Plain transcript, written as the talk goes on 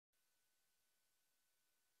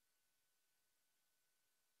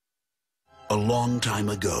A long time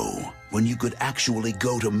ago, when you could actually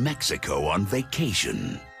go to Mexico on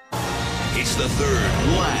vacation. It's the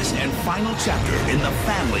third, last, and final chapter in the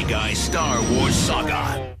Family Guy Star Wars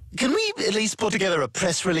saga. Can we at least put together a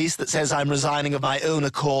press release that says I'm resigning of my own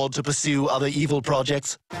accord to pursue other evil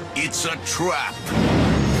projects? It's a trap.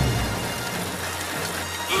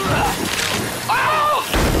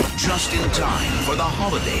 Just in time for the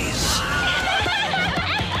holidays.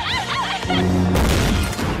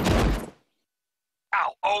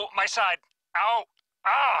 Ow! Oh, my side! Ow!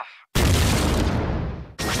 Ah!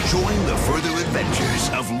 Join the further adventures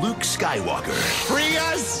of Luke Skywalker. Free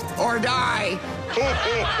us or die!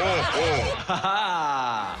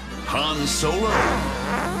 Han Solo.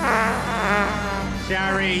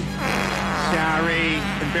 Sorry.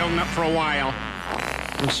 Been building up for a while.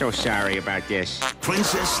 I'm so sorry about this.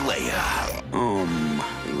 Princess Leia.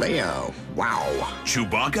 Leo. Wow.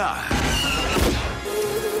 Chewbacca.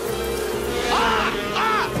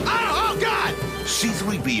 Oh, God!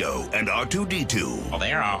 C-3PO and R2-D2. Well,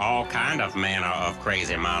 there are all kind of manner of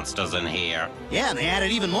crazy monsters in here. Yeah, and they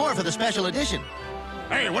added even more for the special edition.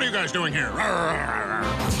 Hey, what are you guys doing here?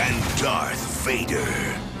 And Darth Vader.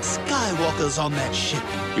 Skywalker's on that ship.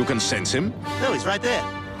 You can sense him? No, he's right there.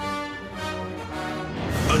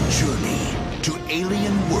 A journey to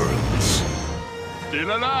alien worlds.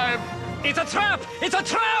 Still alive! It's a trap! It's a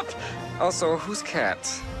trap! Also, who's cat?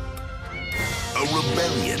 A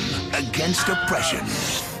rebellion against oppression.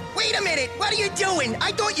 Wait a minute! What are you doing?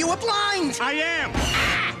 I thought you were blind! I am!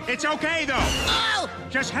 It's okay, though. Ow!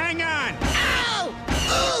 Just hang on. Ow!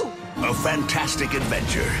 Ooh! A fantastic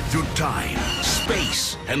adventure through time,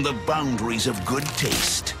 space, and the boundaries of good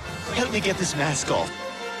taste. Help me get this mask off.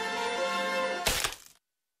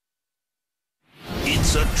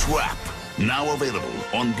 It's a Trap. Now available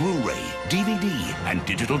on Blu-ray, DVD, and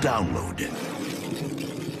digital download.